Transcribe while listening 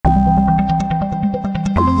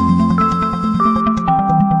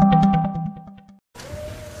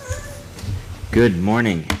Good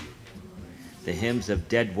morning. The hymns of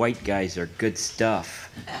dead white guys are good stuff.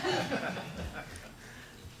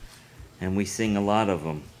 And we sing a lot of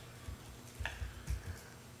them.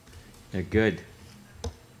 They're good.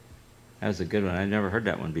 That was a good one. I've never heard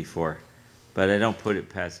that one before. But I don't put it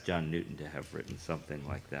past John Newton to have written something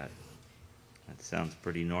like that. That sounds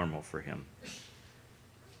pretty normal for him.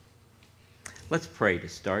 Let's pray to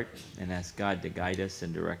start and ask God to guide us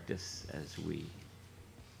and direct us as we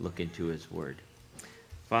look into His Word.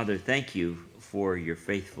 Father, thank you for your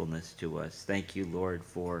faithfulness to us. Thank you, Lord,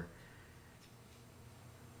 for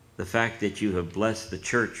the fact that you have blessed the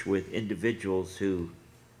church with individuals who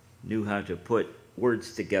knew how to put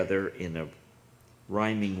words together in a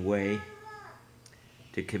rhyming way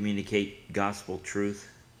to communicate gospel truth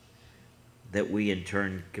that we in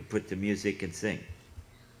turn could put to music and sing.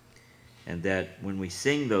 And that when we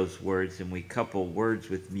sing those words and we couple words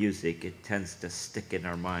with music, it tends to stick in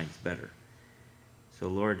our minds better. So,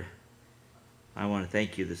 Lord, I want to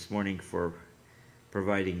thank you this morning for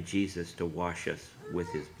providing Jesus to wash us with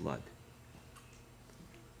his blood.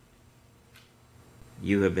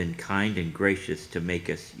 You have been kind and gracious to make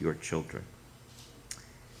us your children.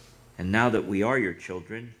 And now that we are your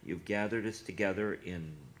children, you've gathered us together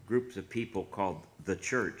in groups of people called the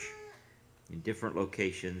church in different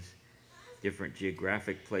locations, different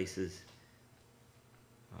geographic places,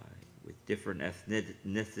 with different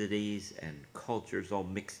ethnicities and cultures all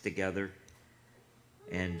mixed together.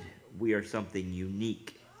 And we are something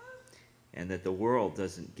unique and that the world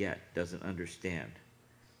doesn't understand,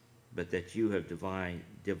 but that you have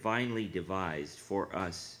divinely devised for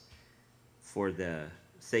us for the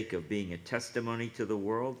sake of being a testimony to the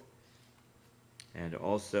world and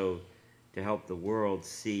also to help the world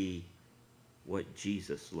see what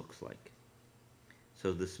Jesus looks like.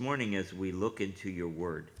 So this morning, as we look into your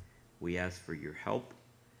word, we ask for your help.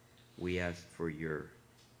 We ask for your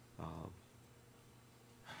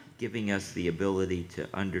giving us the ability to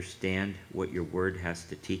understand what your word has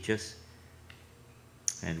to teach us.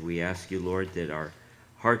 And we ask you, Lord, that our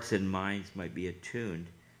hearts and minds might be attuned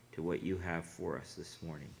to what you have for us this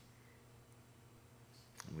morning.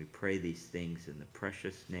 And we pray these things in the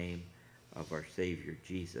precious name of our Savior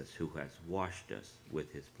Jesus, who has washed us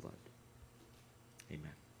with his blood.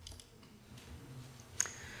 Amen.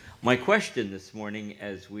 My question this morning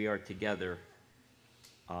as we are together,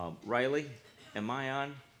 Riley, am I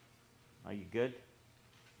on? Are you good?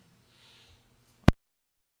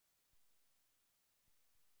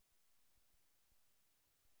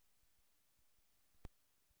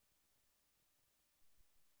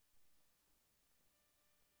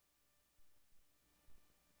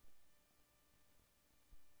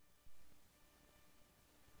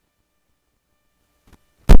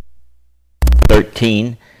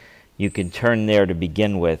 You can turn there to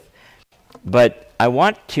begin with. But I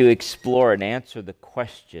want to explore and answer the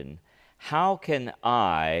question, how can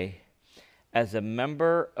I, as a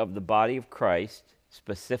member of the body of Christ,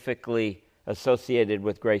 specifically associated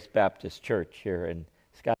with Grace Baptist Church here in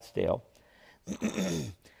Scottsdale,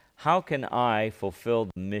 how can I fulfill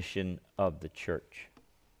the mission of the church?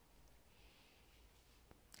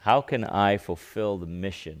 How can I fulfill the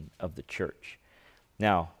mission of the church?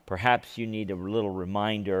 Now, perhaps you need a little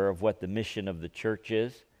reminder of what the mission of the church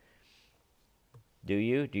is. Do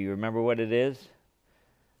you? Do you remember what it is?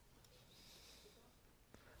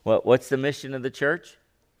 What's the mission of the church?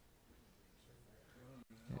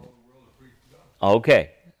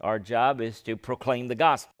 Okay, our job is to proclaim the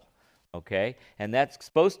gospel. Okay, and that's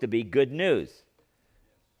supposed to be good news.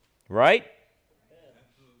 Right?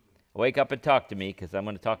 Wake up and talk to me, because I'm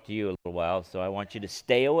going to talk to you a little while, so I want you to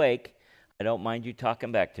stay awake. I don't mind you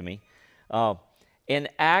talking back to me. In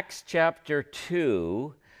Acts chapter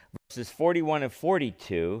 2, verses 41 and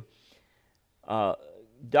 42,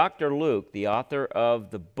 Dr. Luke, the author of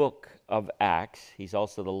the book of Acts, he's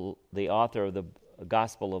also the author of the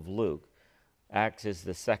Gospel of Luke. Acts is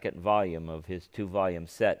the second volume of his two-volume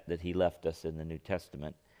set that he left us in the New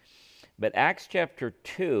Testament. But Acts chapter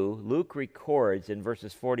 2, Luke records in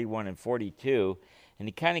verses 41 and 42, and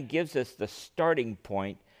he kind of gives us the starting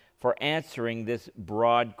point for answering this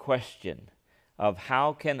broad question of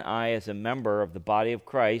how can I, as a member of the body of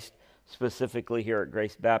Christ, specifically here at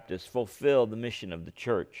Grace Baptist, fulfill the mission of the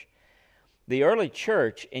church. The early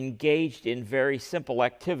church engaged in very simple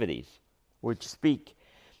activities, which speak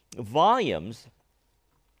volumes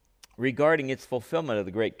regarding its fulfillment of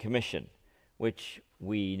the Great Commission, which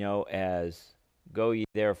we know as, "Go ye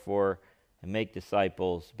therefore and make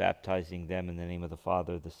disciples, baptizing them in the name of the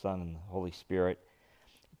Father, the Son, and the Holy Spirit,"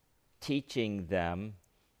 teaching them,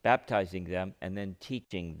 baptizing them, and then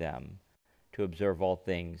teaching them to observe all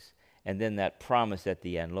things. And then that promise at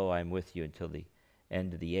the end, lo, I am with you until the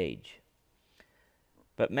end of the age.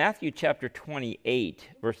 But Matthew chapter 28,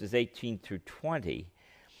 verses 18 through 20,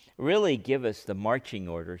 really give us the marching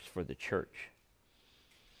orders for the church.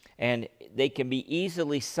 And they can be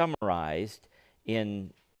easily summarized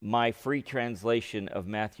in my free translation of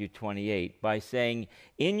Matthew 28 by saying,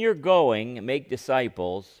 in your going, make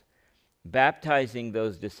disciples, baptizing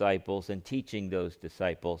those disciples and teaching those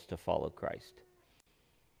disciples to follow Christ.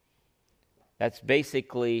 That's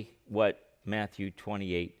basically what Matthew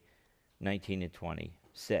 28, 19 and 20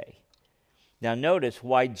 say. Now notice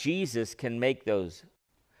why Jesus can make those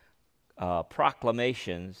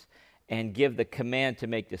proclamations and give the command to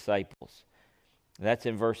make disciples. That's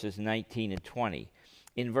in verses 19 and 20.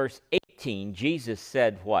 In verse 18, Jesus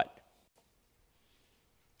said what?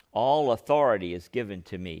 All authority is given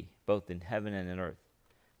to me, both in heaven and in earth.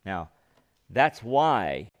 Now, that's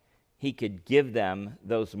why he could give them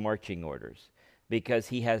those marching orders, because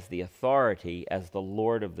he has the authority as the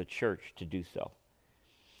Lord of the church to do so.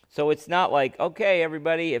 So it's not like, okay,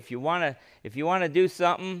 everybody, if you want to do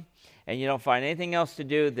something and you don't find anything else to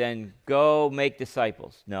do, then go make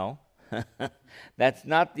disciples. No, that's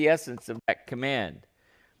not the essence of that command.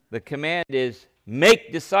 The command is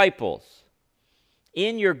make disciples.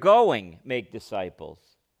 In your going, make disciples.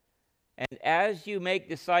 And as you make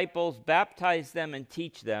disciples, baptize them and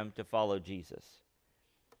teach them to follow Jesus.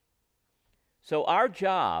 So our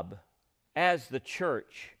job as the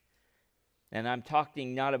church, and I'm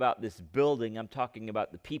talking not about this building, I'm talking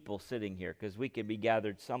about the people sitting here, because we could be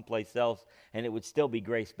gathered someplace else and it would still be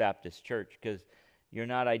Grace Baptist Church, because you're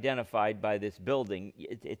not identified by this building.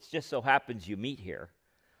 It just so happens you meet here.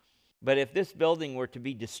 But if this building were to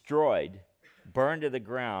be destroyed, burned to the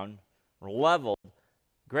ground, or leveled,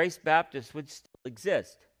 Grace Baptist would still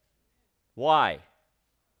exist. Why?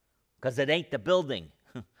 Because it ain't the building,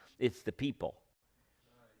 it's the people.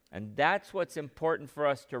 And that's what's important for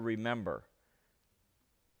us to remember.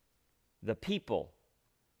 The people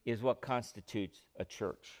is what constitutes a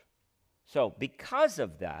church. So, because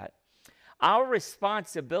of that, our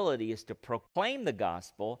responsibility is to proclaim the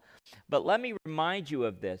gospel, but let me remind you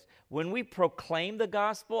of this. When we proclaim the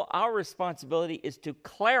gospel, our responsibility is to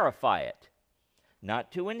clarify it,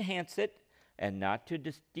 not to enhance it and not to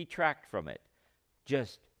detract from it.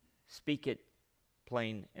 Just speak it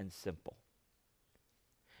plain and simple.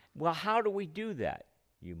 Well, how do we do that,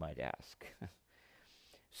 you might ask?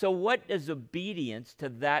 So what does obedience to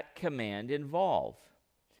that command involve?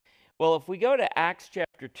 Well, if we go to Acts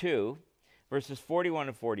chapter 2, verses 41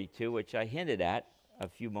 and 42, which I hinted at a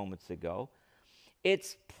few moments ago,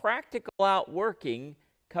 its practical outworking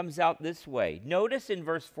comes out this way. Notice in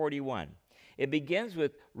verse 41, it begins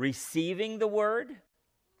with receiving the word,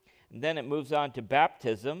 and then it moves on to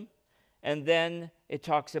baptism, and then it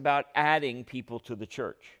talks about adding people to the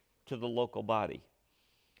church, to the local body.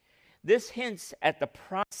 This hints at the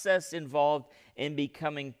process involved in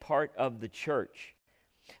becoming part of the church.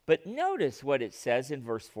 But notice what it says in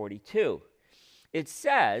verse 42. It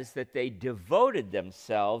says that they devoted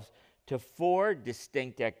themselves to 4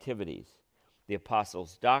 distinct activities: the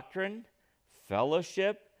apostles' doctrine,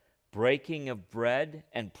 fellowship, breaking of bread,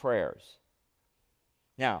 and prayers.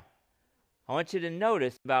 Now, I want you to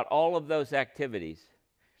notice about all of those activities.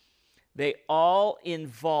 They all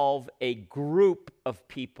involve a group of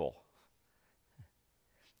people.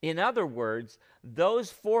 In other words,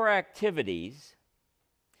 those 4 activities,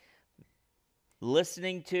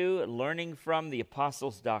 listening to and learning from the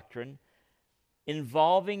apostles' doctrine,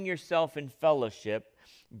 involving yourself in fellowship,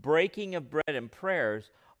 breaking of bread, and prayers,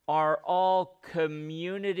 are all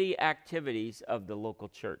community activities of the local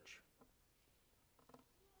church.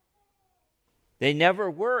 They never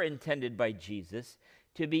were intended by Jesus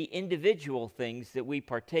to be individual things that we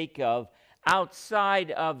partake of outside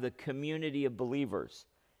of the community of believers.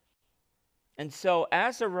 And so,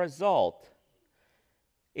 as a result,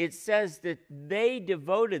 it says that they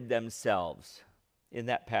devoted themselves. In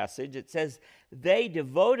that passage, it says they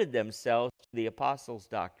devoted themselves to the apostles'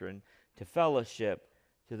 doctrine, to fellowship,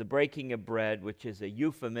 to the breaking of bread, which is a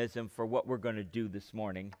euphemism for what we're going to do this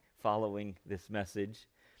morning following this message.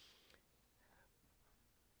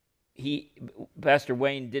 Pastor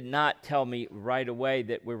Wayne did not tell me right away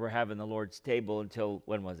that we were having the Lord's table until,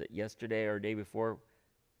 when was it, yesterday or day before?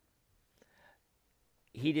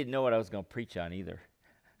 He didn't know what I was going to preach on either.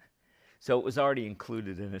 So it was already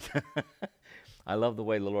included in it. I love the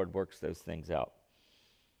way the Lord works those things out.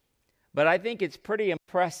 But I think it's pretty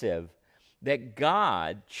impressive that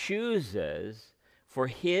God chooses for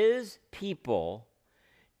his people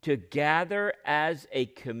to gather as a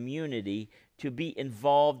community to be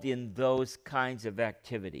involved in those kinds of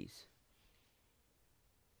activities.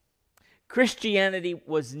 Christianity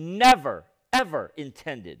was never, ever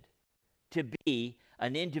intended to be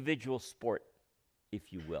an individual sport,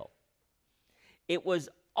 if you will. It was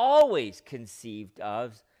always conceived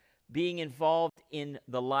of being involved in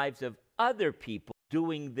the lives of other people,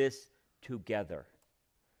 doing this together.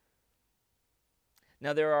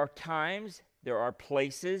 Now, there are times, there are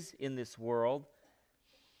places in this world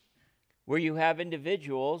where you have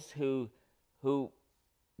individuals who,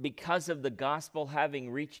 because of the gospel having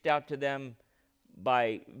reached out to them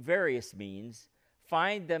by various means,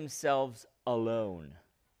 find themselves alone.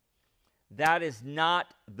 That is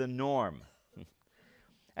not the norm.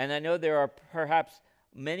 And I know there are perhaps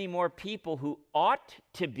many more people who ought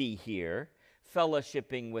to be here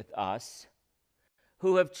fellowshipping with us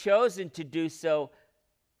who have chosen to do so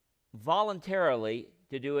voluntarily,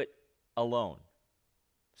 to do it alone,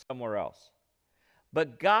 somewhere else.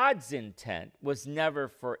 But God's intent was never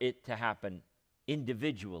for it to happen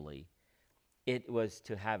individually. It was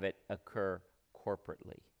to have it occur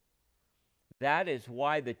corporately. That is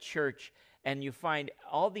why the church, and you find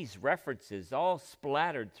all these references all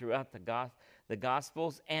splattered throughout the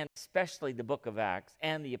Gospels, and especially the book of Acts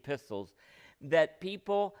and the epistles, that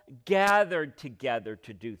people gathered together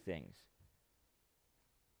to do things.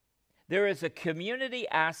 There is a community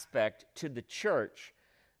aspect to the church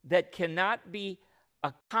that cannot be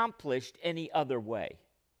accomplished any other way.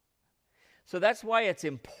 So that's why it's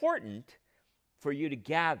important for you to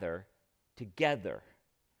gather together,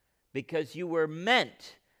 because you were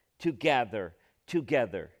meant to gather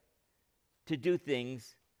together to do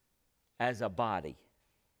things as a body.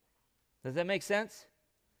 Does that make sense?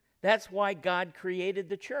 That's why God created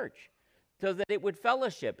the church, so that it would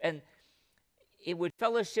fellowship, and it would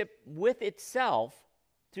fellowship with itself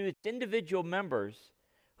through its individual members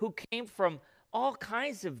who came from all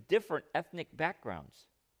kinds of different ethnic backgrounds.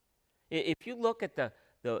 If you look at the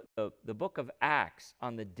book of Acts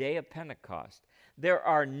on the day of Pentecost, there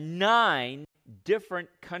are 9 different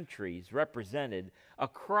countries represented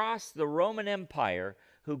across the Roman Empire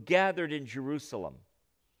who gathered in Jerusalem.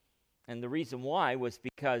 And the reason why was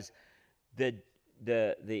because the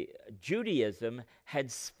Judaism had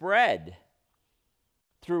spread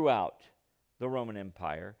throughout the Roman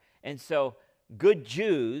Empire. And so good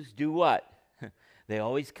Jews do what? They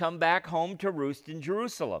always come back home to roost in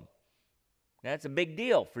Jerusalem. That's a big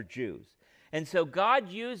deal for Jews. And so God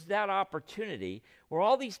used that opportunity where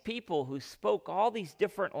all these people who spoke all these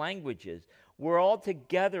different languages were all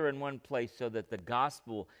together in one place, so that the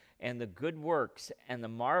gospel and the good works and the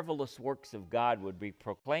marvelous works of God would be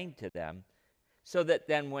proclaimed to them, so that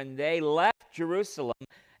then when they left Jerusalem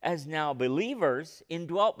as now believers,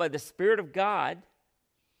 indwelt by the Spirit of God,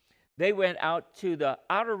 they went out to the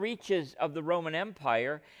outer reaches of the Roman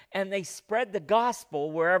Empire, and they spread the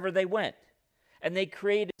gospel wherever they went. And they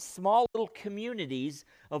created small little communities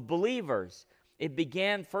of believers. It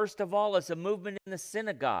began, first of all, as a movement in the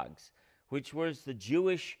synagogues, which was the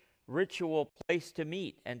Jewish ritual place to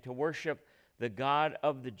meet and to worship the God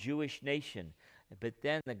of the Jewish nation. But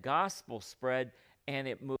then the gospel spread, and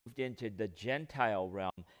it moved into the Gentile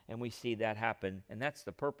realm, and we see that happen. And that's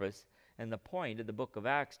the purpose and the point of the book of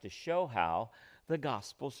Acts, to show how the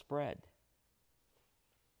gospel spread.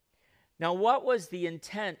 Now, what was the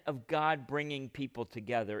intent of God bringing people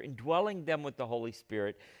together, indwelling them with the Holy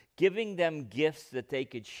Spirit, giving them gifts that they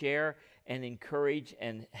could share and encourage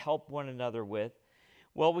and help one another with?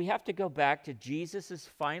 Well, we have to go back to Jesus'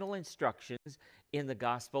 final instructions in the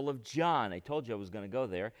Gospel of John. I told you I was going to go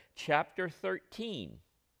there. Chapter 13.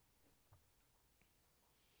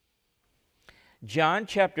 John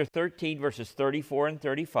chapter 13, verses 34 and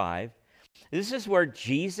 35. This is where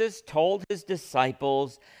Jesus told his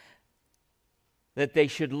disciples that they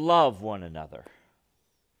should love one another.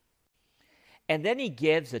 And then he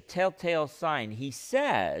gives a telltale sign. He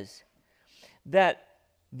says that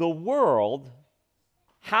the world,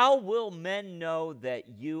 how will men know that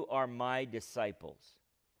you are my disciples?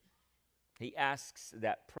 He asks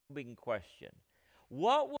that probing question.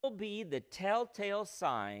 What will be the telltale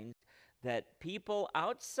signs that people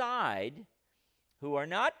outside who are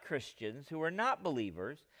not Christians, who are not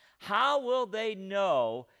believers, how will they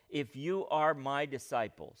know if you are my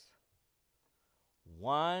disciples?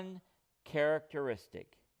 One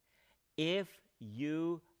characteristic: if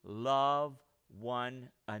you love one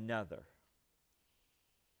another.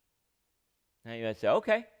 Now you might say,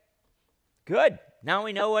 okay, good. Now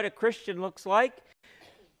we know what a Christian looks like.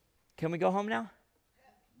 Can we go home now?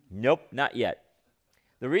 Nope, not yet.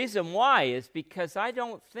 The reason why is because I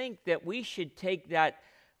don't think that we should take that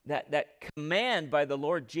command by the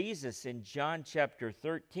Lord Jesus in John chapter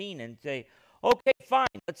 13 and say, okay, fine,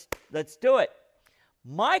 let's do it.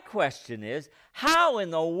 My question is, how in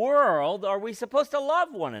the world are we supposed to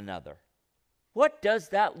love one another? What does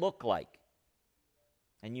that look like?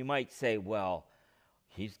 And you might say, well,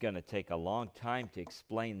 he's going to take a long time to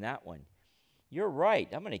explain that one. You're right.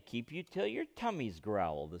 I'm going to keep you till your tummies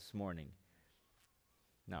growl this morning.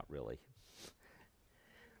 Not really.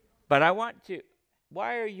 But I want to,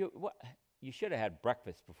 you should have had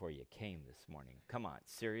breakfast before you came this morning. Come on,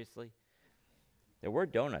 seriously? There were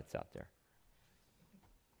donuts out there.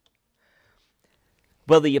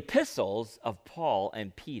 Well, the epistles of Paul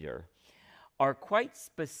and Peter are quite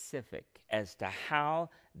specific as to how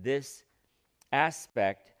this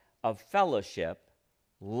aspect of fellowship,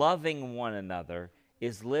 loving one another,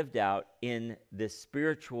 is lived out in this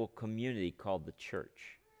spiritual community called the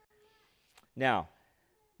church. Now,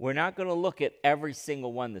 we're not going to look at every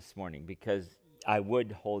single one this morning because I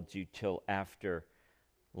would hold you till after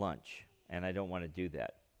lunch, and I don't want to do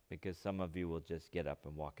that because some of you will just get up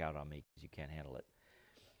and walk out on me because you can't handle it.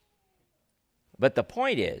 But the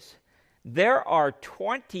point is, there are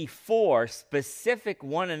 24 specific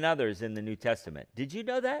one another's in the New Testament. Did you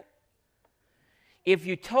know that? If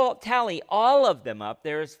you tally all of them up,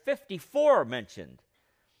 there's 54 mentioned.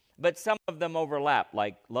 But some of them overlap,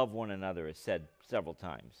 like love one another is said several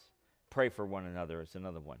times. Pray for one another is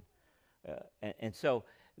another one. And so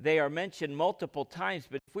they are mentioned multiple times,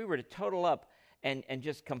 but if we were to total up and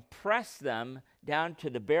just compress them down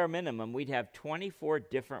to the bare minimum, we'd have 24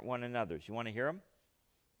 different one another's. You want to hear them?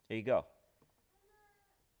 Here you go.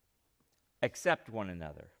 Accept one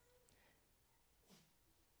another.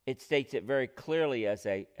 It states it very clearly as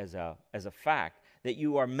a fact that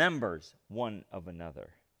you are members one of another.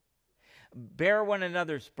 Bear one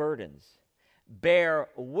another's burdens. Bear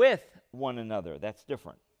with one another. That's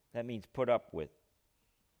different. That means put up with,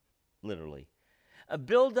 literally.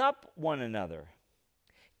 Build up one another.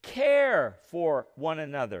 Care for one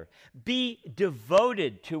another. Be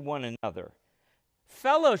devoted to one another.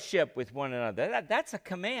 Fellowship with one another. That's a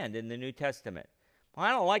command in the New Testament. Well,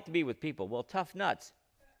 I don't like to be with people. Well, tough nuts.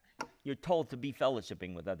 You're told to be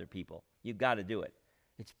fellowshipping with other people. You've got to do it.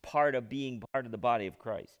 It's part of being part of the body of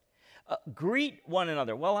Christ. Greet one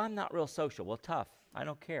another. Well, I'm not real social. Well, tough. I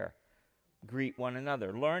don't care. Greet one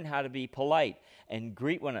another. Learn how to be polite and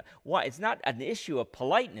greet one another. Why? It's not an issue of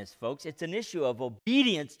politeness, folks. It's an issue of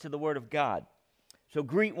obedience to the Word of God. So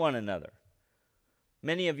greet one another.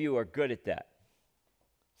 Many of you are good at that.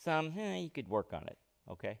 Some, you could work on it,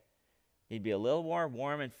 okay? You'd be a little more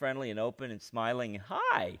warm and friendly and open and smiling.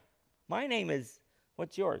 Hi, my name is,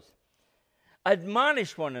 what's yours?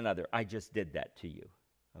 Admonish one another. I just did that to you,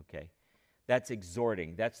 okay? That's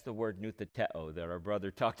exhorting. That's the word nuthateo that our brother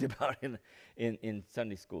talked about in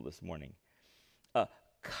Sunday school this morning.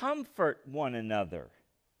 Comfort one another.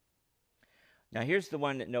 Now, here's the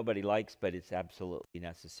one that nobody likes, but it's absolutely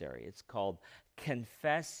necessary. It's called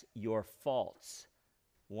confess your faults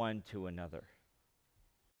one to another.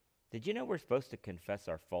 Did you know we're supposed to confess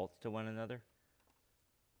our faults to one another?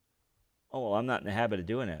 Oh, well, I'm not in the habit of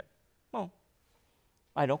doing it. Well,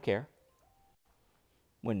 I don't care.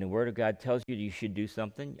 When the Word of God tells you you should do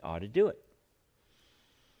something, you ought to do it.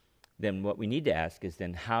 Then what we need to ask is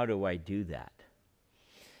then, how do I do that?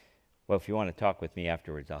 Well, if you want to talk with me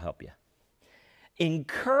afterwards, I'll help you.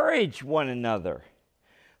 Encourage one another.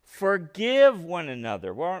 Forgive one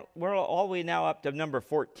another. We're all the way now up to number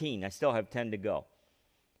 14. I still have 10 to go.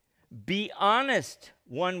 Be honest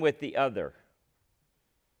one with the other.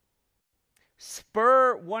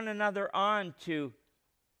 Spur one another on to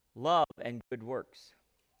love and good works.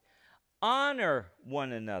 Honor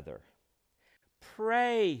one another.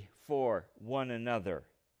 Pray for one another.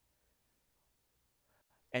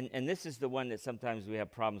 And this is the one that sometimes we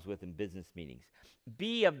have problems with in business meetings.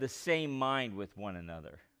 Be of the same mind with one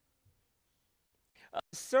another.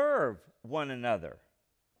 Serve one another.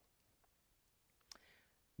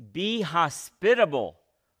 Be hospitable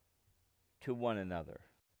to one another.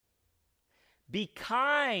 Be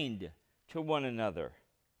kind to one another.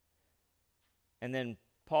 And then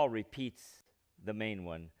Paul repeats the main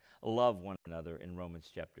one, love one another, in Romans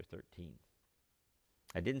chapter 13.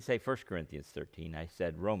 I didn't say 1 Corinthians 13, I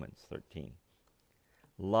said Romans 13.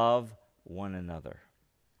 Love one another.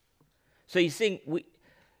 So you see,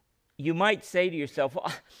 you might say to yourself,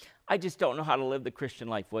 well, I just don't know how to live the Christian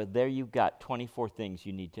life. Well, there you've got 24 things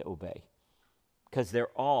you need to obey. Because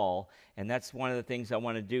they're all, and that's one of the things I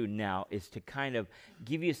want to do now, is to kind of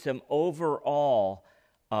give you some overall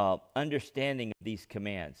understanding of these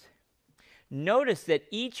commands. Notice that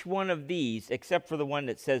each one of these, except for the one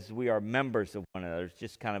that says we are members of one another, is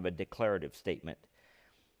just kind of a declarative statement.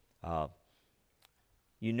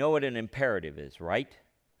 You know what an imperative is, right?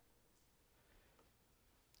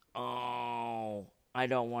 Oh, I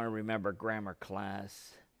don't want to remember grammar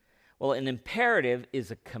class. Well, an imperative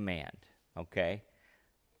is a command, okay?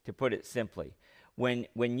 To put it simply. When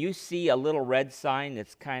you see a little red sign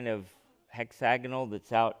that's kind of hexagonal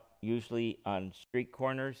that's out usually on street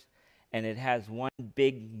corners, and it has one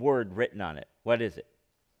big word written on it, what is it?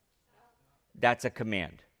 That's a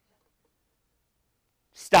command.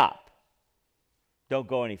 Stop. Don't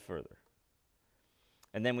go any further.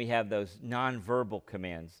 And then we have those nonverbal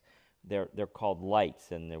commands. They're called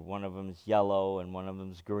lights, and one of them is yellow, and one of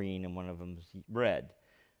them is green, and one of them is red.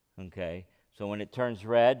 Okay? So when it turns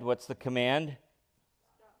red, what's the command?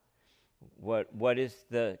 What is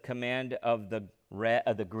the command of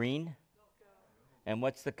the green? And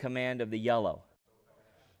what's the command of the yellow?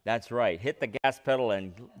 That's right. Hit the gas pedal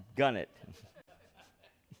and gun it.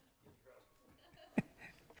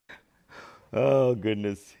 Oh,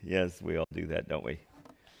 goodness. Yes, we all do that, don't we?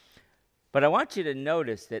 But I want you to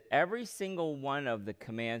notice that every single one of the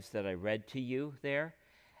commands that I read to you there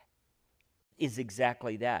is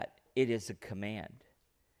exactly that. It is a command.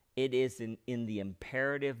 It is in the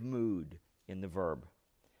imperative mood in the verb.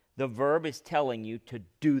 The verb is telling you to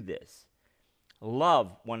do this.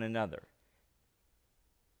 Love one another.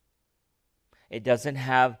 It doesn't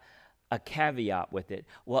have a caveat with it.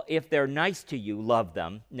 Well, if they're nice to you, love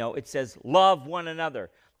them. No, it says love one another,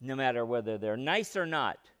 no matter whether they're nice or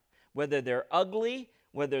not, whether they're ugly,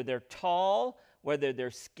 whether they're tall, whether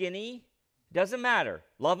they're skinny, doesn't matter.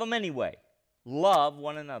 Love them anyway. Love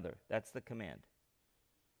one another. That's the command.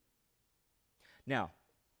 Now,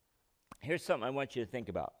 here's something I want you to think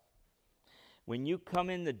about. When you come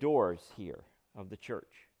in the doors here of the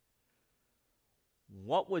church,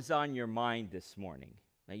 what was on your mind this morning?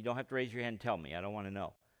 Now, you don't have to raise your hand and tell me. I don't want to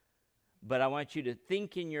know. But I want you to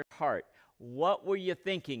think in your heart, what were you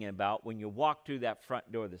thinking about when you walked through that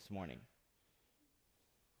front door this morning?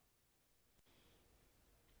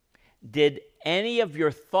 Did any of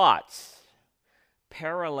your thoughts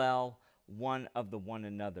parallel one of the one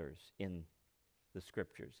another's in the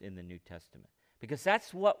Scriptures, in the New Testament? Because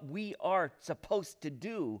that's what we are supposed to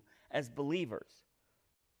do as believers.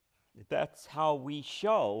 That's how we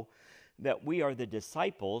show that we are the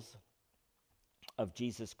disciples of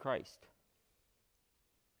Jesus Christ,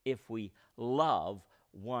 if we love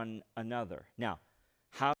one another. Now,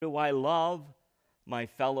 how do I love my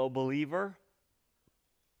fellow believer?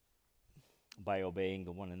 By obeying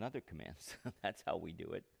the one another commands. That's how we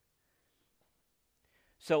do it.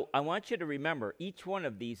 So I want you to remember, each one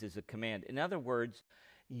of these is a command. In other words,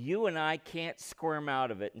 you and I can't squirm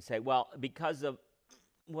out of it and say, well, because of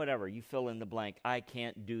whatever, you fill in the blank, I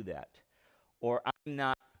can't do that. Or I'm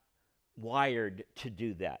not wired to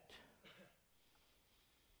do that.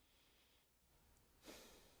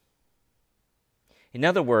 In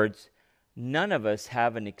other words, none of us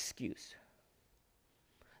have an excuse.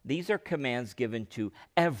 These are commands given to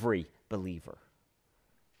every believer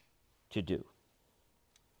to do.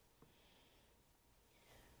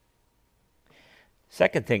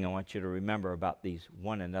 Second thing I want you to remember about these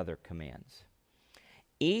one another commands.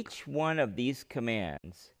 Each one of these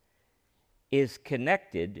commands is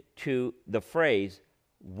connected to the phrase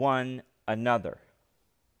one another.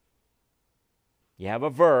 You have a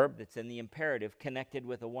verb that's in the imperative connected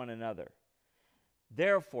with a one another.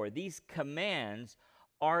 Therefore, these commands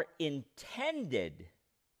are intended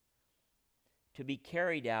to be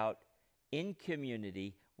carried out in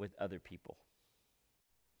community with other people.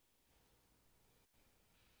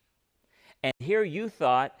 And here you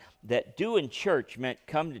thought that doing church meant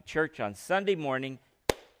come to church on Sunday morning,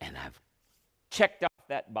 and I've checked off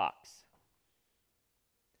that box.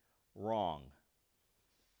 Wrong.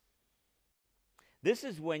 This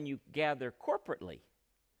is when you gather corporately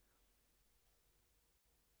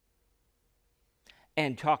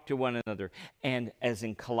and talk to one another, and as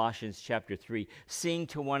in Colossians chapter 3, sing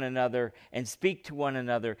to one another and speak to one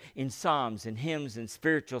another in psalms and hymns and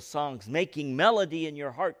spiritual songs, making melody in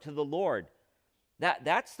your heart to the Lord.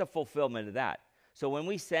 That's the fulfillment of that. So when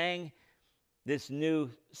we sang this new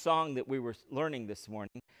song that we were learning this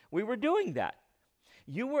morning, we were doing that.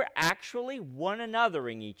 You were actually one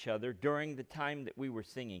anothering each other during the time that we were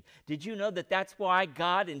singing. Did you know that that's why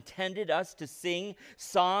God intended us to sing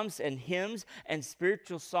psalms and hymns and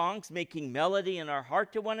spiritual songs, making melody in our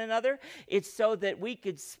heart to one another? It's so that we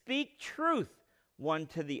could speak truth one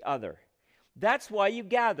to the other. That's why you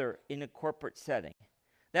gather in a corporate setting.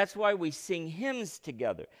 That's why we sing hymns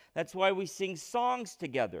together. That's why we sing songs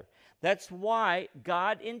together. That's why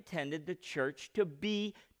God intended the church to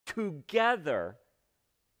be together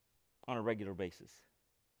on a regular basis.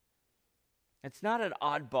 It's not an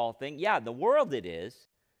oddball thing. Yeah, the world it is,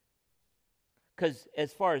 because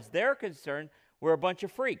as far as they're concerned, we're a bunch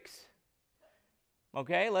of freaks.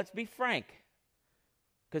 Okay, let's be frank.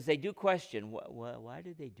 Because they do question, why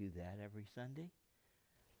do they do that every Sunday?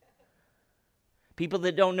 People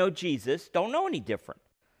that don't know Jesus don't know any different.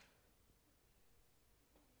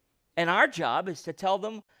 And our job is to tell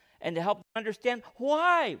them and to help them understand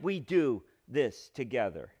why we do this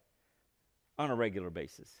together on a regular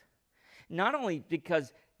basis. Not only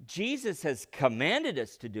because Jesus has commanded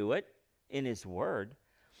us to do it in His Word,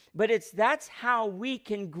 but that's how we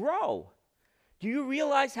can grow. Do you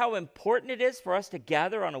realize how important it is for us to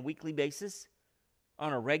gather on a weekly basis,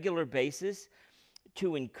 on a regular basis,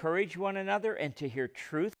 to encourage one another and to hear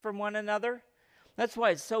truth from one another? That's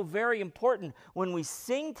why it's so very important when we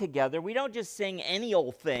sing together. We don't just sing any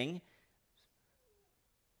old thing.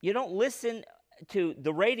 You don't listen to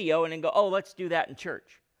the radio and then go, oh, let's do that in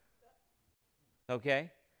church.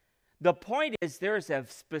 Okay? The point is there is a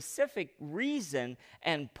specific reason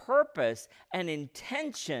and purpose and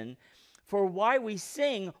intention for why we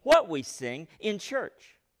sing what we sing in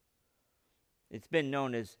church. It's been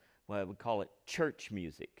known as, well, we call it church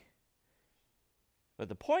music. But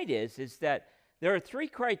the point is that there are 3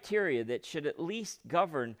 criteria that should at least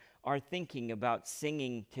govern our thinking about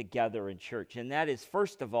singing together in church. And that is,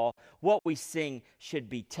 first of all, what we sing should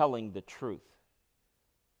be telling the truth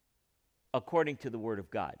according to the Word of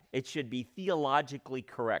God. It should be theologically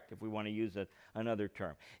correct, if we want to use another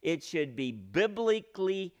term. It should be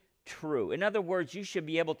biblically true. In other words, you should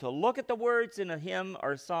be able to look at the words in a hymn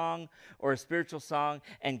or a song or a spiritual song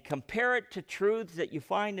and compare it to truths that you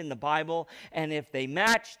find in the Bible, and if they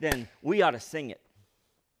match, then we ought to sing it.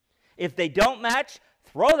 If they don't match,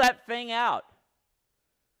 throw that thing out.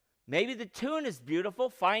 Maybe the tune is beautiful,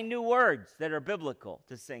 find new words that are biblical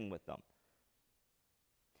to sing with them.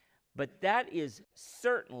 But that is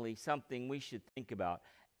certainly something we should think about.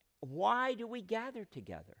 Why do we gather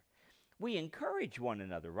together? We encourage one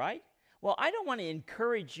another, right? Well, I don't want to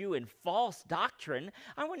encourage you in false doctrine.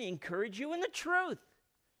 I want to encourage you in the truth.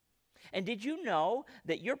 And did you know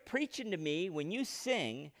that you're preaching to me when you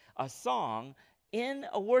sing a song in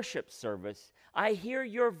a worship service? I hear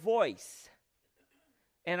your voice,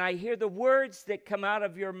 and I hear the words that come out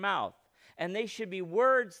of your mouth. And they should be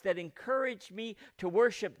words that encourage me to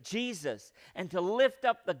worship Jesus and to lift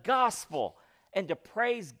up the gospel and to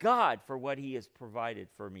praise God for what He has provided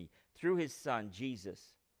for me through His Son, Jesus.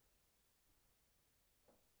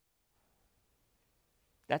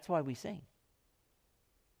 That's why we sing.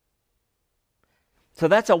 So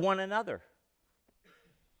that's a one another.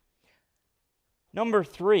 Number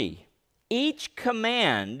 3, each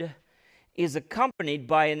command is accompanied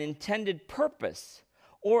by an intended purpose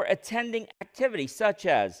or attending activity, such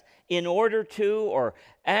as in order to, or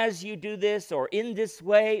as you do this, or in this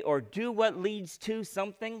way, or do what leads to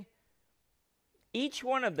something. Each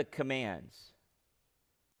one of the commands,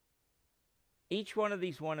 each one of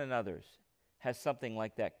these one another's has something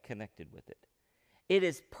like that connected with it. It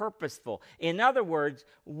is purposeful. In other words,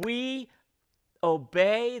 we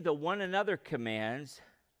obey the one another commands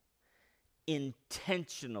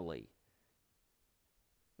intentionally.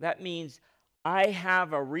 That means I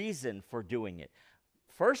have a reason for doing it.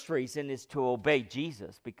 First reason is to obey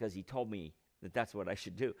Jesus because He told me that that's what I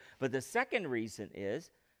should do. But the second reason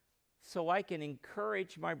is so I can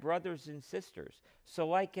encourage my brothers and sisters,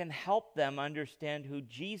 so I can help them understand who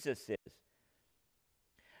Jesus is.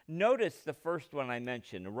 Notice the first one I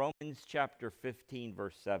mentioned, Romans chapter 15,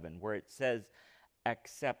 verse 7, where it says,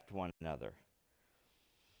 accept one another.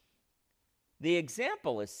 The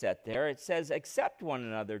example is set there. It says, accept one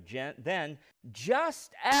another then,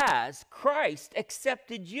 just as Christ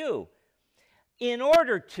accepted you, in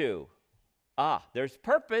order to. There's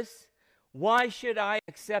purpose. Why should I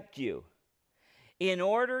accept you? In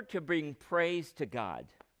order to bring praise to God.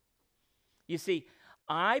 You see,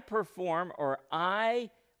 I perform or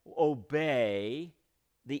I obey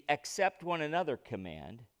the accept one another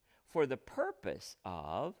command for the purpose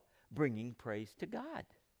of bringing praise to God.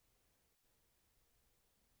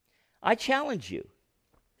 I challenge you.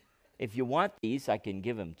 If you want these, I can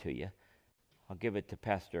give them to you. I'll give it to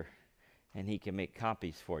Pastor, and he can make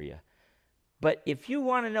copies for you. But if you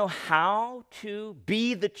want to know how to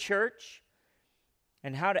be the church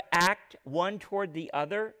and how to act one toward the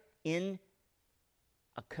other in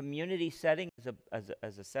a community setting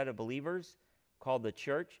as a set of believers called the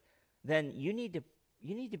church, then you need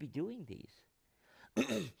to be doing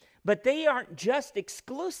these. But they aren't just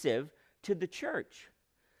exclusive to the church.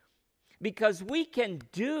 Because we can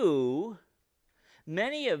do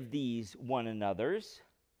many of these one another's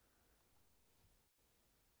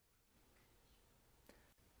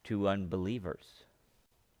to unbelievers.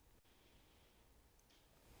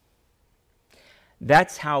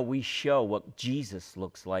 That's how we show what Jesus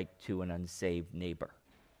looks like to an unsaved neighbor,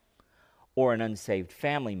 or an unsaved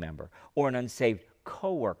family member, or an unsaved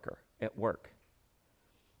coworker at work.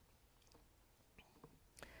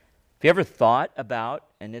 Have you ever thought about,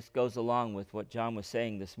 and this goes along with what John was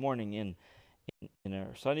saying this morning in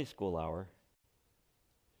our Sunday school hour,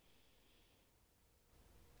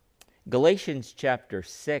 Galatians chapter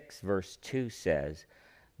 6, verse 2 says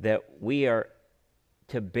that we are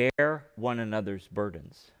to bear one another's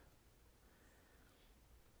burdens.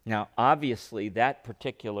 Now, obviously, that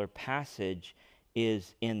particular passage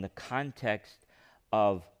is in the context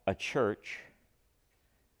of a church.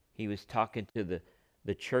 He was talking to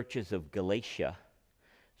the churches of Galatia.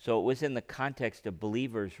 So it was in the context of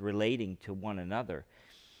believers relating to one another.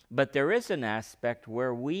 But there is an aspect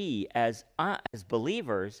where we, as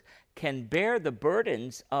believers, can bear the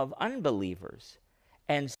burdens of unbelievers.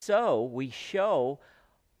 And so we show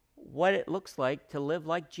what it looks like to live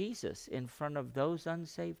like Jesus in front of those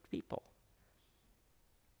unsaved people.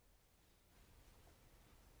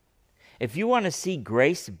 If you want to see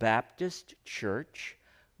Grace Baptist Church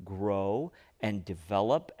grow and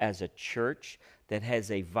develop as a church that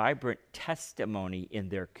has a vibrant testimony in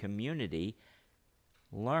their community,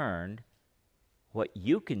 learn what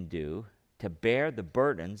you can do to bear the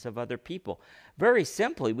burdens of other people. Very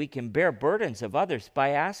simply, we can bear burdens of others by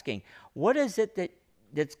asking, what is it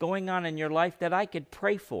that's going on in your life that I could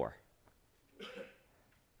pray for?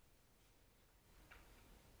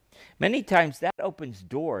 Many times that opens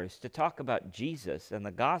doors to talk about Jesus and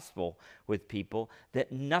the gospel with people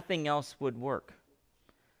that nothing else would work.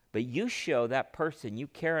 But you show that person you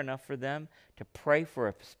care enough for them to pray for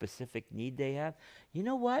a specific need they have. You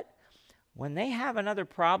know what? When they have another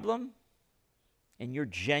problem and you're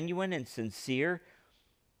genuine and sincere,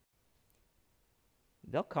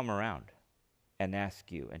 they'll come around and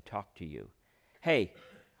ask you and talk to you. Hey,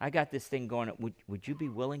 I got this thing going. Would you be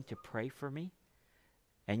willing to pray for me?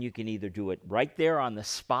 And you can either do it right there on the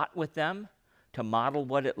spot with them to model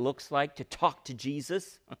what it looks like to talk to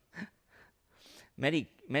Jesus.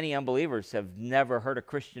 Many unbelievers have never heard a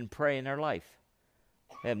Christian pray in their life.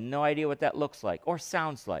 They have no idea what that looks like or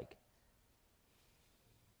sounds like.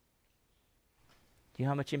 Do you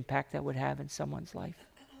know how much impact that would have in someone's life?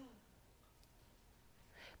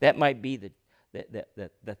 That might be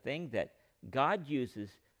the thing that God uses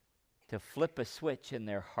to flip a switch in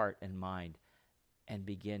their heart and mind and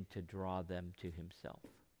begin to draw them to himself,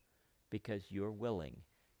 because you're willing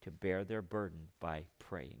to bear their burden by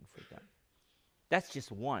praying for them. That's just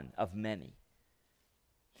one of many.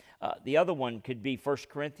 The other one could be 1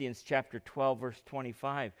 Corinthians chapter 12, verse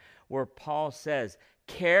 25, where Paul says,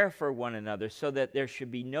 care for one another so that there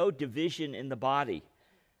should be no division in the body,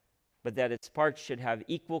 but that its parts should have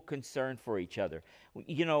equal concern for each other.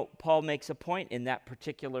 You know, Paul makes a point in that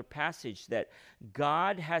particular passage that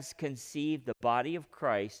God has conceived the body of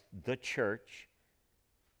Christ, the church,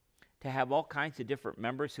 to have all kinds of different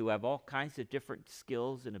members who have all kinds of different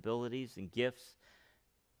skills and abilities and gifts,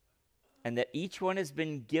 and that each one has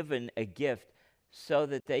been given a gift so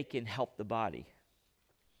that they can help the body.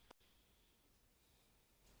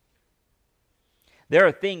 There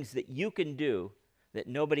are things that you can do that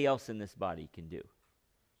nobody else in this body can do.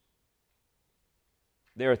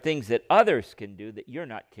 There are things that others can do that you're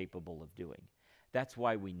not capable of doing. That's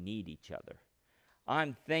why we need each other.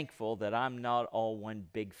 I'm thankful that I'm not all one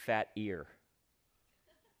big fat ear.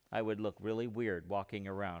 I would look really weird walking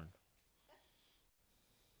around.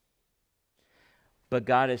 But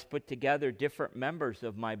God has put together different members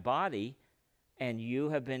of my body, and you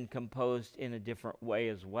have been composed in a different way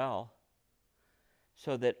as well,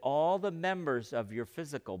 so that all the members of your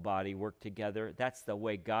physical body work together. That's the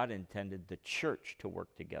way God intended the church to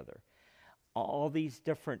work together. All these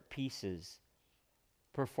different pieces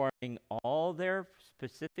performing all their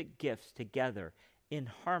specific gifts together in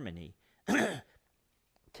harmony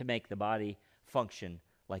to make the body function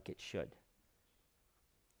like it should.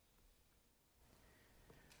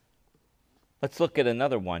 Let's look at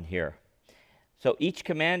another one here. So each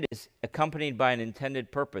command is accompanied by an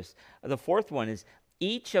intended purpose. The fourth one is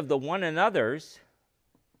each of the one another's,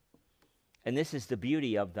 and this is the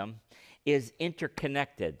beauty of them, is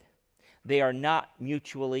interconnected. They are not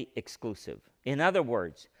mutually exclusive. In other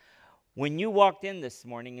words, when you walked in this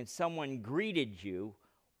morning and someone greeted you,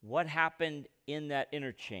 what happened in that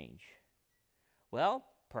interchange? Well,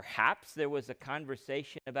 perhaps there was a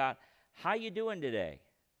conversation about, how you doing today?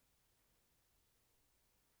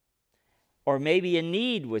 Or maybe a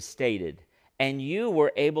need was stated, and you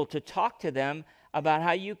were able to talk to them about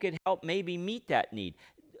how you could help maybe meet that need.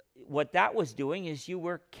 what that was doing is you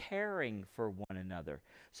were caring for one another.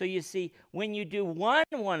 So you see, when you do one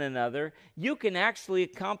another, you can actually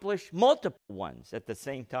accomplish multiple ones at the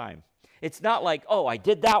same time. It's not like, oh, I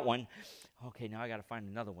did that one. Okay, now I got to find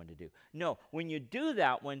another one to do. No, when you do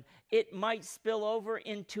that one, it might spill over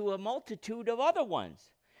into a multitude of other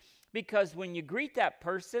ones. Because when you greet that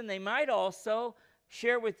person, they might also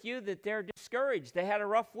share with you that they're discouraged. They had a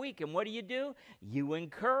rough week. And what do? You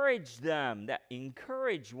encourage them.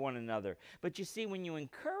 Encourage one another. But you see, when you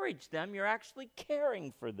encourage them, you're actually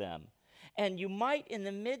caring for them. And you might, in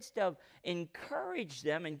the midst of encourage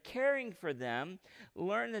them and caring for them,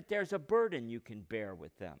 learn that there's a burden you can bear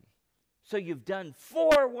with them. So you've done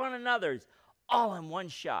 4 one another's all in one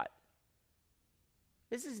shot.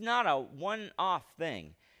 This is not a one-off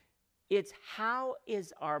thing. It's how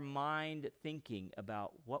is our mind thinking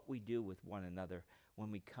about what we do with one another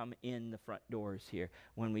when we come in the front doors here,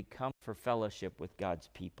 when we come for fellowship with God's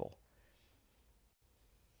people.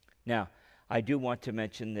 Now, I do want to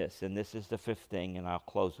mention this, and this is the 5th thing, and I'll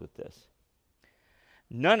close with this.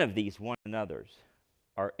 None of these one another's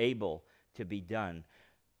are able to be done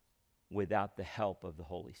without the help of the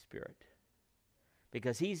Holy Spirit.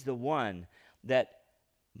 Because He's the one that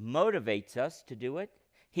motivates us to do it.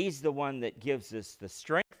 He's the one that gives us the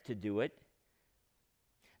strength to do it.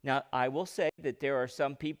 Now, I will say that there are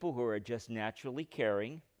some people who are just naturally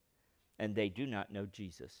caring, and they do not know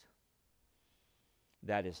Jesus.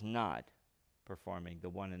 That is not performing the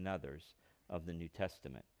one another's of the New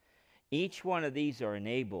Testament. Each one of these are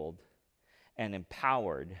enabled and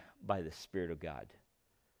empowered by the Spirit of God.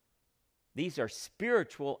 These are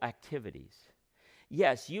spiritual activities.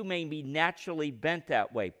 Yes, you may be naturally bent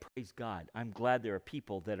that way. Praise God. I'm glad there are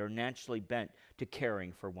people that are naturally bent to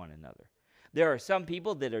caring for one another. There are some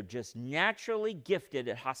people that are just naturally gifted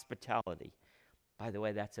at hospitality. By the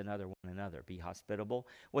way, that's another one another. Be hospitable.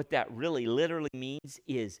 What that really literally means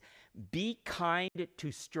is be kind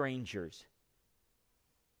to strangers.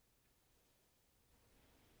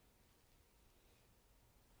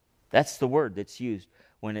 That's the word that's used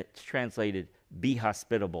when it's translated be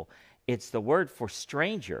hospitable. It's the word for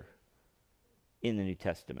stranger in the New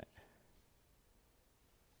Testament.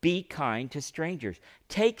 Be kind to strangers.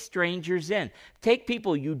 Take strangers in. Take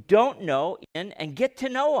people you don't know in and get to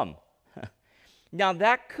know them. Now,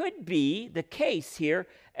 that could be the case here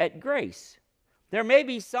at Grace. There may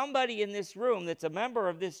be somebody in this room that's a member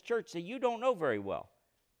of this church that you don't know very well.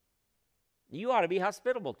 You ought to be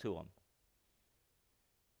hospitable to them.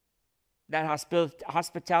 That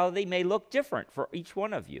hospitality may look different for each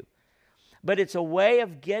one of you. But it's a way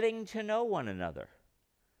of getting to know one another.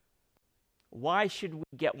 Why should we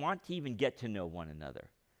want to even get to know one another?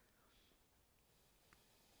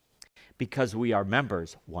 Because we are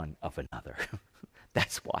members one of another.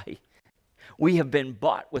 That's why. We have been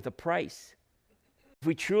bought with a price. If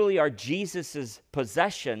we truly are Jesus'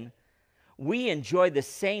 possession, we enjoy the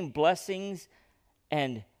same blessings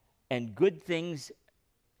and good things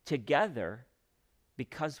together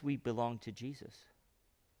because we belong to Jesus.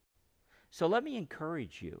 So let me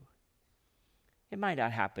encourage you. It might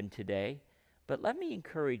not happen today, but let me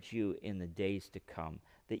encourage you in the days to come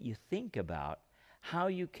that you think about how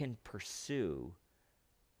you can pursue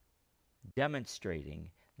demonstrating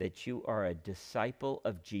that you are a disciple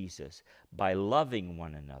of Jesus by loving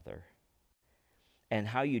one another. And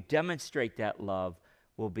how you demonstrate that love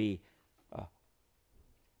will be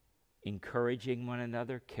encouraging one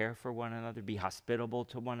another, care for one another, be hospitable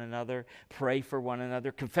to one another, pray for one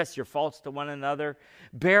another, confess your faults to one another,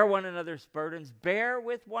 bear one another's burdens, bear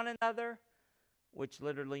with one another, which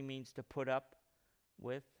literally means to put up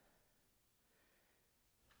with.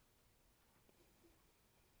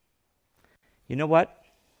 You know what?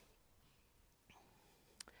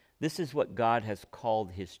 This is what God has called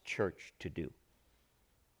His church to do.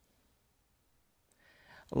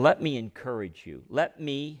 Let me encourage you.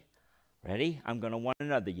 Ready? I'm going to one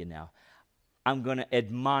another you now. I'm going to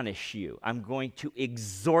admonish you. I'm going to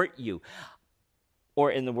exhort you.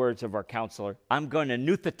 Or in the words of our counselor, I'm going to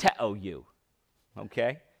nutheteo you.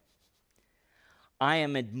 Okay? I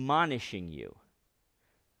am admonishing you.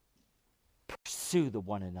 Pursue the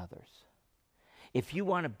one another's. If you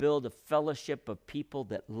want to build a fellowship of people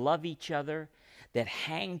that love each other, that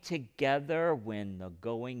hang together when the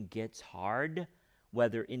going gets hard,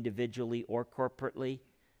 whether individually or corporately,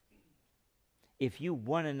 if you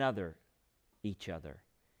one another each other,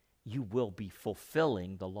 you will be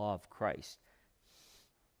fulfilling the law of Christ.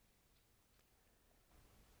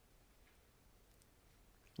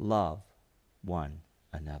 Love one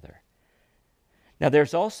another. Now,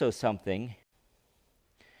 there's also something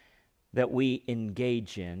that we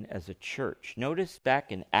engage in as a church. Notice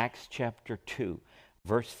back in Acts chapter 2,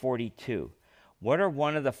 verse 42. What are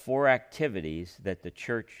one of the 4 activities that the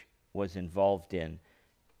church was involved in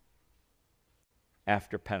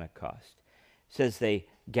after Pentecost? It says they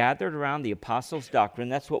gathered around the apostles' doctrine.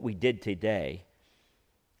 That's what we did today.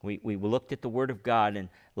 We looked at the Word of God and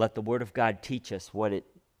let the Word of God teach us what it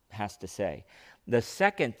has to say. The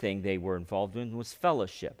second thing they were involved in was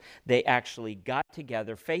fellowship. They actually got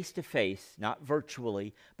together face to face, not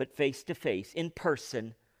virtually, but face to face, in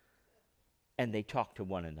person, and they talked to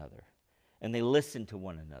one another, and they listened to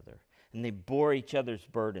one another, and they bore each other's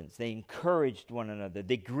burdens. They encouraged one another.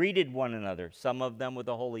 They greeted one another, some of them with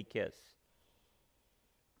a holy kiss.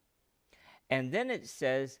 And then it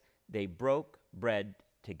says they broke bread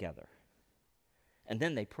together, and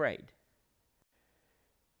then they prayed.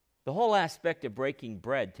 The whole aspect of breaking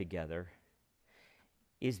bread together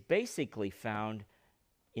is basically found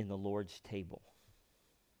in the Lord's table.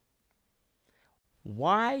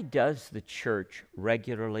 Why does the church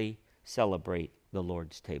regularly celebrate the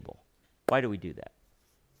Lord's table? Why do we do that?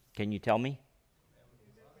 Can you tell me?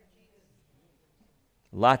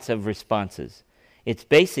 Lots of responses. It's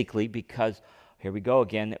basically because, here we go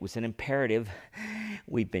again, it was an imperative.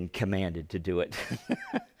 We've been commanded to do it.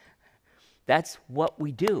 That's what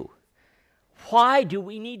we do. Why do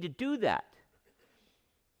we need to do that?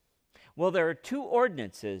 Well, there are 2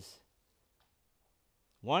 ordinances.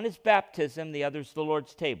 One is baptism, the other is the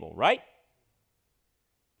Lord's table, right?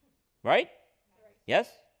 Right? Yes?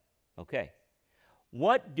 Okay.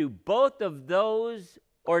 What do both of those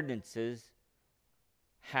ordinances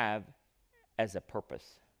have as a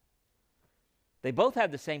purpose? They both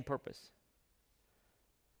have the same purpose.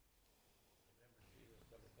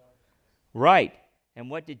 Right. And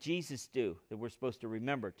what did Jesus do that we're supposed to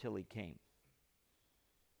remember till he came?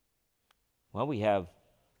 Well, we have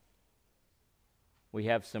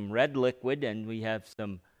some red liquid and we have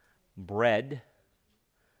some bread.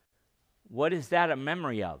 What is that a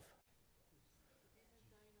memory of?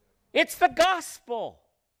 It's the gospel.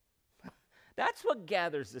 That's what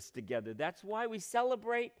gathers us together. That's why we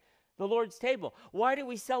celebrate the Lord's table. Why do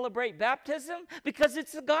we celebrate baptism? Because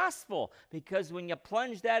it's the gospel. Because when you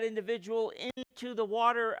plunge that individual into the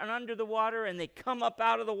water and under the water and they come up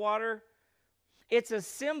out of the water, it's a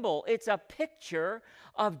symbol, it's a picture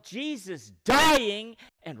of Jesus dying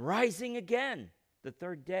and rising again the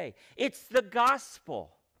 3rd day. It's the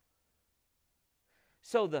gospel.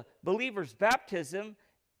 So the believer's baptism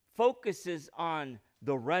focuses on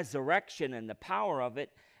the resurrection and the power of it,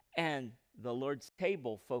 and the Lord's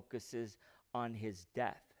table focuses on his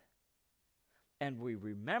death. And we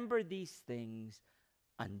remember these things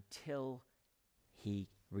until he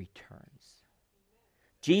returns.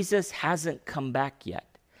 Jesus hasn't come back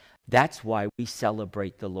yet. That's why we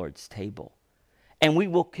celebrate the Lord's table. And we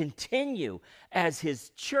will continue as his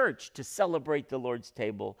church to celebrate the Lord's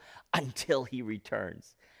table until he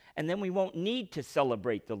returns. And then we won't need to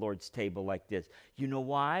celebrate the Lord's table like this. You know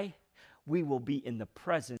why? We will be in the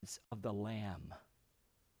presence of the Lamb.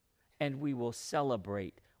 And we will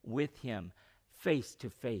celebrate with him face to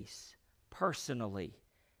face, personally,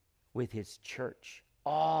 with his church.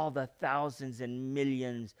 All the thousands and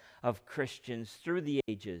millions of Christians through the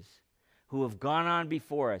ages who have gone on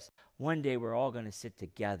before us. One day we're all going to sit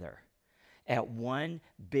together at one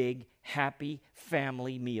big, happy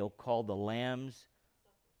family meal called the Lamb's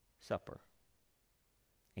Supper.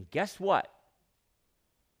 And guess what?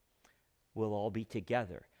 We'll all be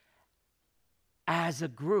together as a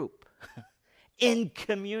group in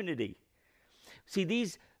community. See,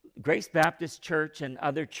 these Grace Baptist Church and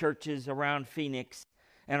other churches around Phoenix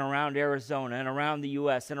and around Arizona and around the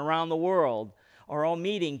U.S. and around the world are all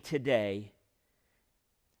meeting today,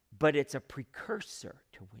 but it's a precursor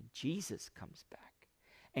to when Jesus comes back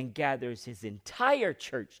and gathers his entire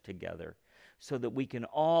church together so that we can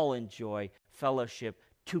all enjoy fellowship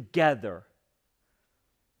together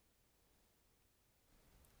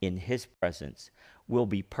in his presence. We'll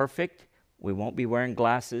be perfect. We won't be wearing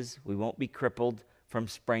glasses. We won't be crippled from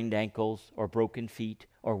sprained ankles or broken feet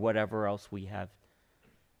or whatever else we have.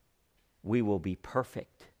 We will be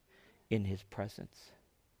perfect in his presence.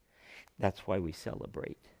 That's why we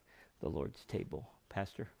celebrate the Lord's table.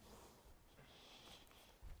 Pastor?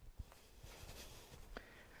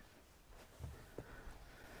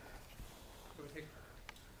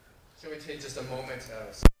 Shall we take just a moment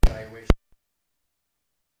of evaluation?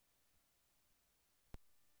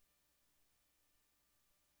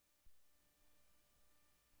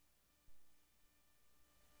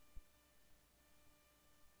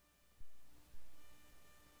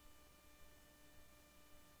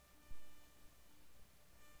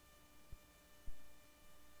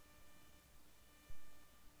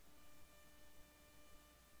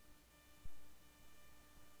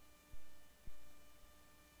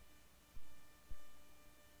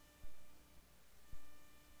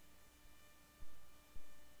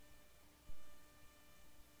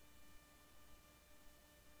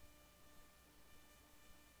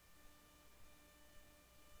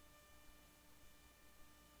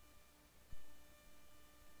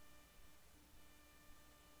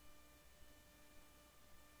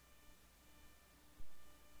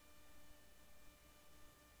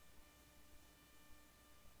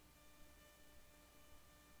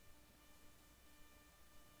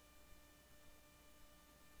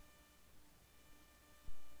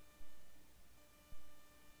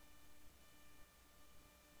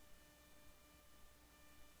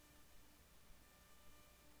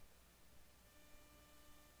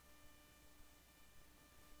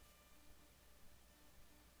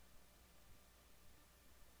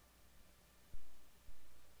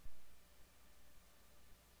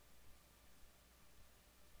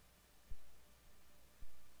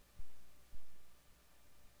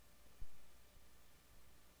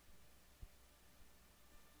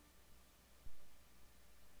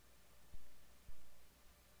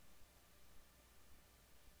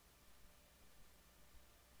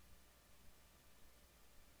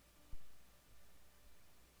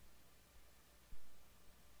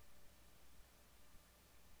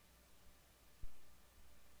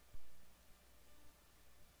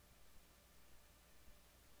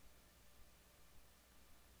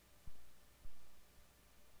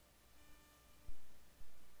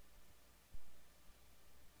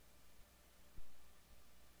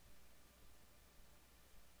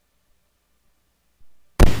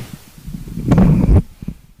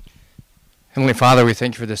 Heavenly Father, we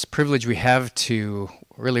thank you for this privilege we have to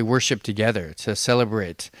really worship together, to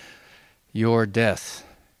celebrate your death.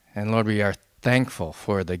 And Lord, we are thankful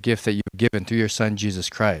for the gift that you've given through your Son, Jesus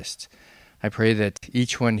Christ. I pray that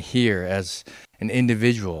each one here as an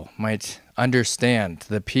individual might understand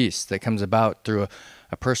the peace that comes about through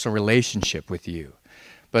a personal relationship with you,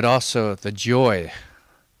 but also the joy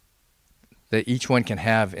that each one can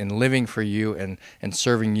have in living for you and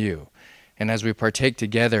serving you. And as we partake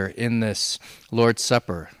together in this Lord's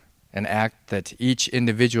Supper, an act that each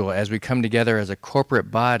individual, as we come together as a corporate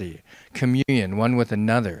body, communion one with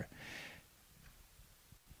another,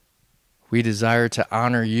 we desire to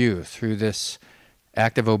honor you through this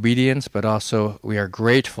act of obedience, but also we are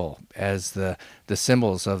grateful as the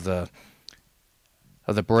symbols of the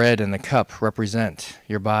bread and the cup represent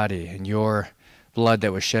your body and your blood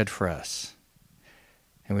that was shed for us.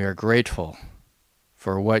 And we are grateful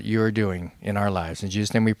for what you are doing in our lives. In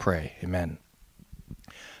Jesus' name we pray. Amen.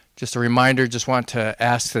 Just a reminder, just want to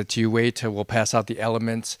ask that you wait till we'll pass out the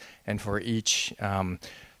elements and for each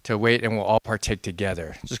to wait and we'll all partake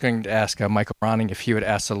together. Just going to ask Michael Ronning if he would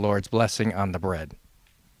ask the Lord's blessing on the bread.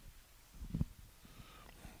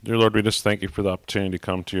 Dear Lord, we just thank you for the opportunity to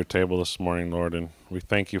come to your table this morning, Lord, and we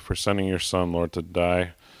thank you for sending your Son, Lord, to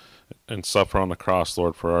die and suffer on the cross,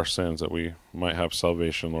 Lord, for our sins, that we might have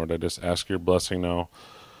salvation, Lord. I just ask your blessing now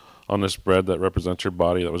on this bread that represents your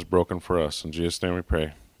body that was broken for us. In Jesus' name we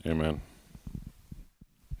pray. Amen.